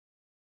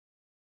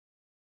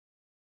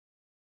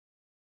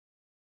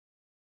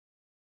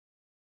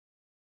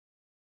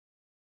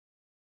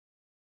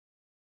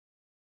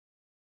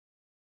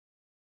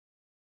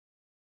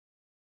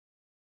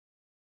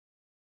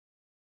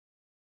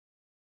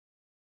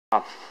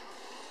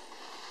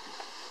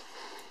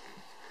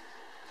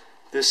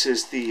This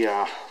is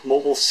the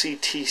mobile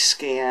CT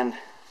scan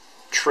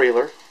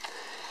trailer,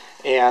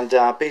 and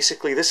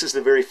basically this is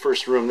the very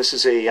first room. This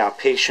is a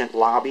patient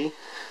lobby.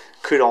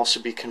 Could also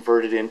be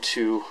converted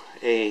into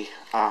a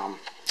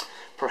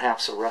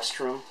perhaps a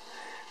restroom,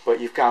 but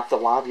you've got the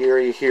lobby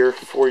area here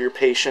for your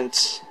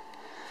patients.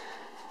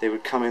 They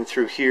would come in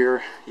through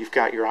here. You've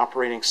got your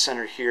operating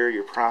center here,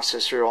 your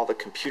processor, all the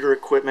computer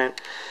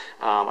equipment.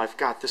 I've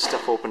got this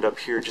stuff opened up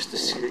here just to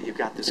see that you've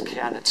got this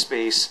cabinet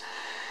space.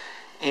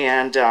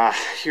 And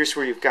here's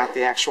where you've got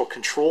the actual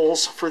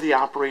controls for the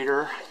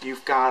operator.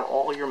 You've got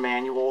all your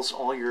manuals,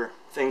 all your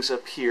things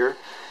up here.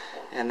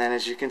 And then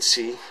as you can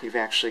see, you've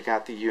actually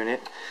got the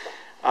unit.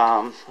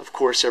 Of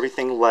course,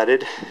 everything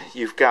leaded.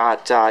 You've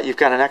got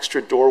an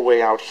extra doorway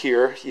out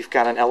here. You've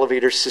got an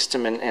elevator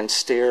system and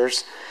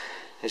stairs.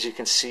 As you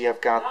can see,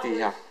 I've got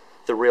the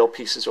rail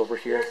pieces over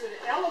here. There's an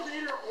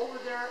elevator over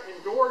there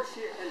and doors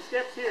here and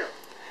steps here.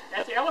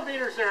 That's the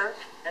elevators there,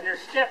 and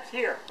there's steps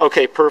here.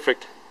 Okay,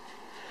 perfect.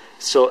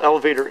 So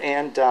elevator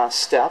and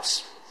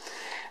steps.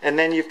 And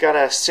then you've got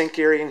a sink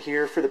area in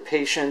here for the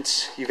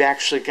patients. You've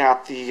actually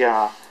got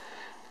the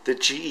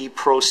GE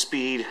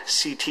Prospeed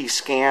CT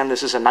scan.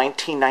 This is a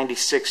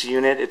 1996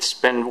 unit. It's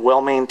been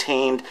well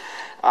maintained.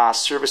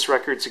 Service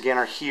records again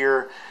are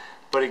here.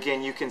 But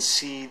again, you can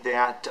see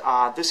that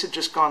this had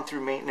just gone through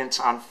maintenance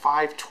on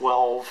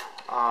 5/12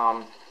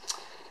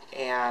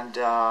 and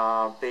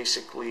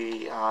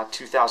basically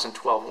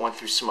 2012 went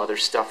through some other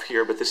stuff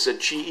here. But this is a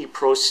GE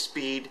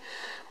Prospeed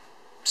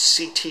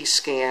CT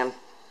scan,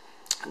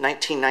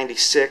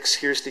 1996.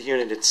 Here's the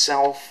unit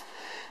itself.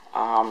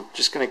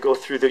 Just going to go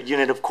through the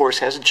unit. Of course,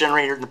 has a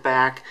generator in the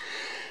back,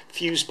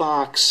 fuse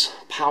box,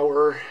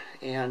 power,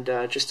 and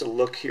just a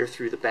look here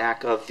through the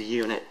back of the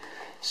unit.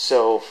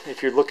 So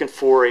if you're looking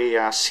for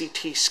a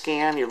CT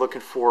scan, you're looking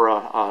for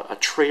a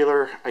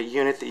trailer, a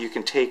unit that you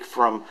can take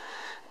from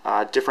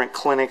different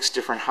clinics,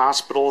 different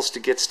hospitals to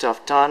get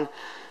stuff done,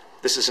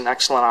 this is an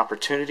excellent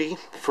opportunity.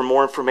 For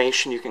more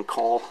information, you can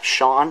call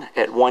Sean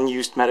at One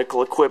Used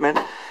Medical Equipment,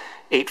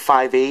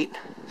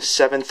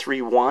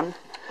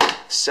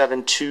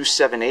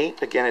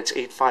 858-731-7278. Again, it's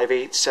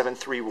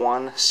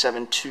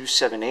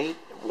 858-731-7278.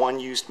 One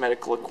Used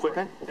Medical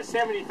Equipment. The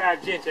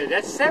 75 gens,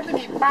 that's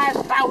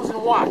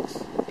 75,000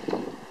 watts.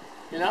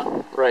 You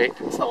know? Right.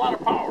 That's a lot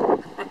of power.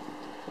 In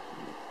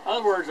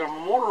other words, a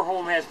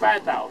motorhome has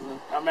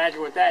 5,000.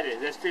 Imagine what that is.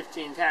 That's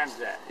 15 times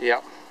that.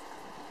 Yep.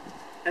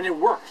 And it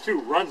works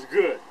too. Runs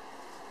good.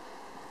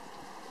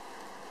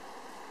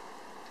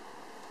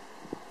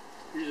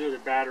 These are the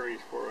batteries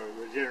for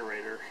the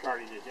generator,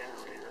 starting the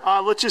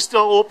generator. Let's just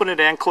open it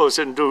and close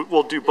it, and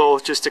we'll do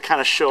both just to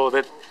kind of show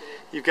that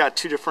you've got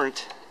two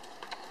different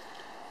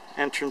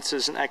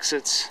entrances and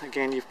exits.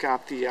 Again, you've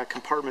got the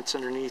compartments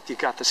underneath. You've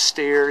got the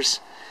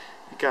stairs.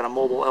 You've got a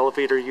mobile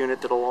elevator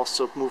unit that'll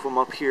also move them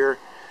up here.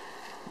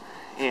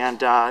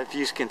 And if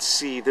you can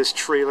see, this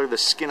trailer, the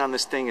skin on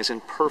this thing is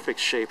in perfect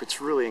shape.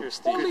 It's really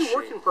totally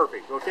working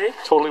perfect. Okay.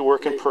 Totally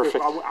working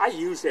perfect. I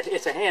use it.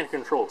 It's a hand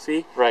control.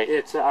 See. Right.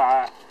 It's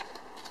I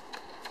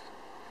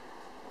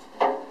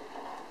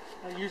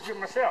used it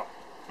myself.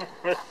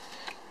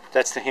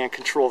 That's the hand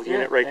control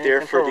unit right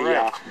there for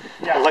the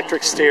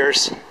electric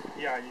stairs.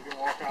 Yeah, you can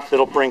walk out.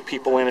 That'll bring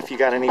people in. If you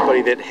got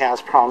anybody that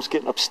has problems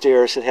getting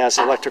upstairs, it has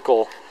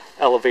electrical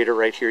elevator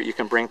right here. You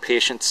can bring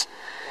patients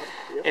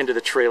into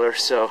the trailer.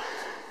 So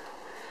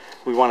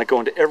we want to go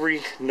into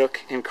every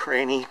nook and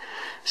cranny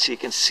so you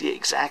can see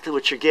exactly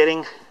what you're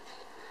getting.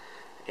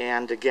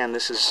 And again,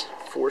 this is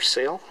for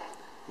sale,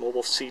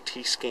 mobile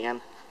CT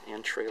scan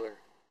and trailer.